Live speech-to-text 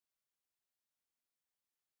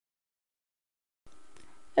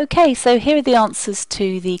Okay, so here are the answers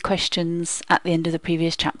to the questions at the end of the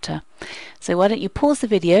previous chapter. So why don't you pause the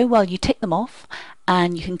video while you tick them off,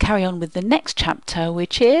 and you can carry on with the next chapter,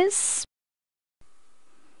 which is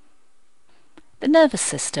the nervous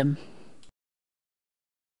system.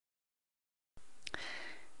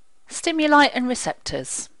 Stimuli and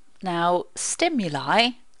receptors. Now,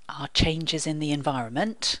 stimuli are changes in the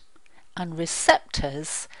environment, and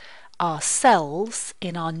receptors are cells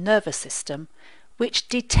in our nervous system which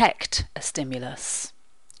detect a stimulus.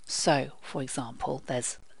 So, for example,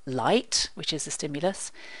 there's light, which is a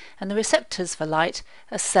stimulus, and the receptors for light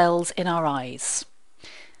are cells in our eyes.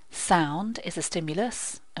 Sound is a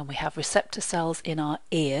stimulus, and we have receptor cells in our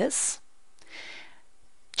ears.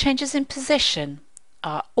 Changes in position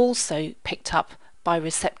are also picked up by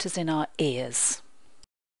receptors in our ears.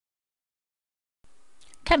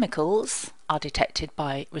 Chemicals are detected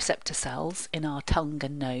by receptor cells in our tongue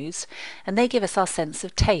and nose, and they give us our sense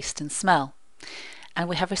of taste and smell. And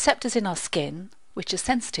we have receptors in our skin which are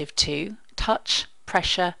sensitive to touch,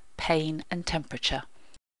 pressure, pain and temperature.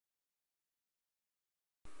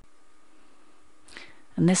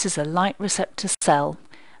 And this is a light receptor cell,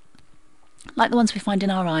 like the ones we find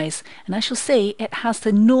in our eyes, and as you'll see, it has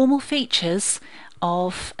the normal features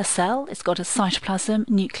of a cell. It's got a cytoplasm,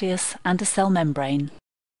 nucleus and a cell membrane.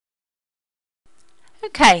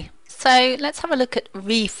 Okay, so let's have a look at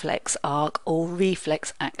reflex arc or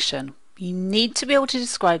reflex action. You need to be able to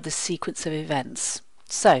describe the sequence of events.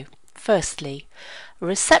 So, firstly, a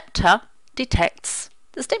receptor detects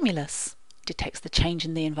the stimulus, detects the change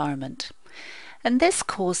in the environment, and this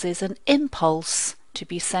causes an impulse to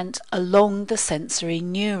be sent along the sensory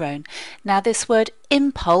neuron. Now, this word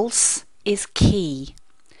impulse is key.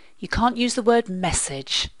 You can't use the word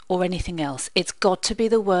message or anything else. It's got to be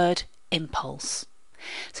the word impulse.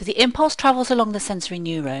 So the impulse travels along the sensory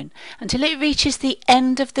neuron until it reaches the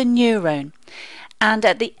end of the neuron, and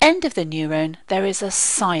at the end of the neuron there is a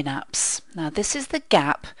synapse. Now this is the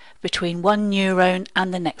gap between one neuron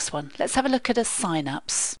and the next one. Let's have a look at a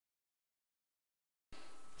synapse.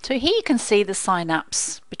 So here you can see the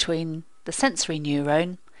synapse between the sensory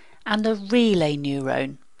neuron and the relay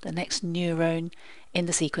neuron, the next neuron in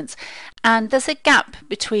the sequence, and there's a gap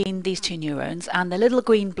between these two neurons, and the little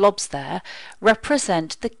green blobs there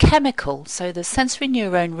represent the chemical. So the sensory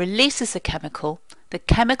neuron releases a chemical, the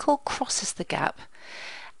chemical crosses the gap,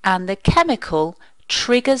 and the chemical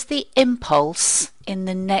triggers the impulse in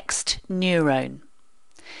the next neuron.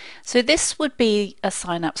 So this would be a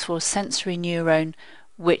synapse for a sensory neuron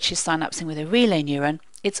which is synapsing with a relay neuron.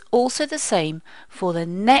 It's also the same for the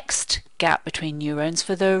next gap between neurons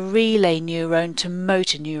for the relay neuron to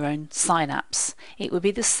motor neuron synapse. It would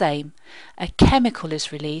be the same. A chemical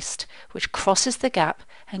is released which crosses the gap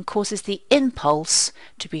and causes the impulse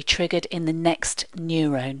to be triggered in the next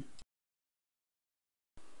neuron.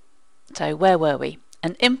 So where were we?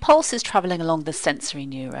 An impulse is travelling along the sensory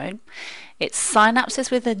neuron. It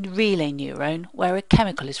synapses with a relay neuron where a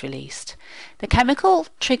chemical is released. The chemical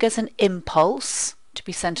triggers an impulse to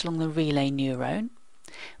be sent along the relay neuron,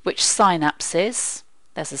 which synapses.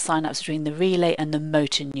 There's a synapse between the relay and the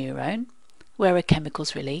motor neuron where a chemical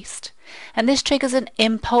is released, and this triggers an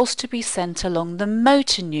impulse to be sent along the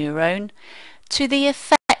motor neuron to the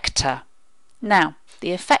effector. Now, the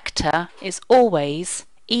effector is always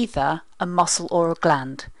either a muscle or a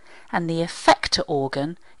gland, and the effector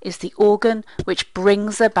organ is the organ which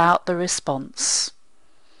brings about the response.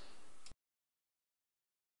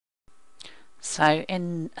 So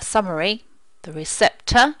in summary, the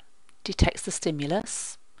receptor detects the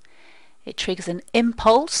stimulus. It triggers an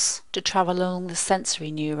impulse to travel along the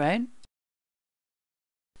sensory neuron.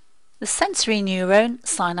 The sensory neuron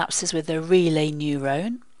synapses with a relay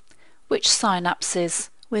neuron, which synapses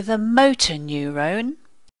with a motor neuron.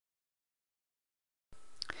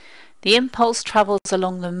 The impulse travels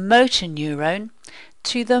along the motor neuron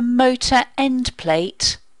to the motor end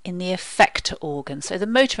plate in the effector organ. So the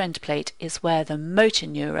motor end plate is where the motor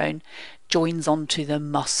neuron joins onto the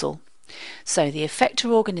muscle. So the effector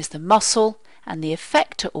organ is the muscle, and the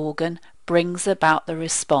effector organ brings about the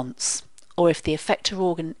response. Or if the effector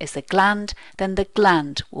organ is the gland, then the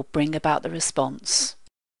gland will bring about the response.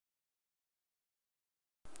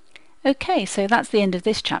 Okay, so that's the end of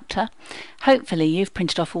this chapter. Hopefully you've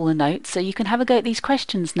printed off all the notes so you can have a go at these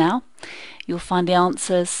questions now. You'll find the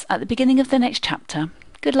answers at the beginning of the next chapter.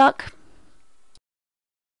 Good luck!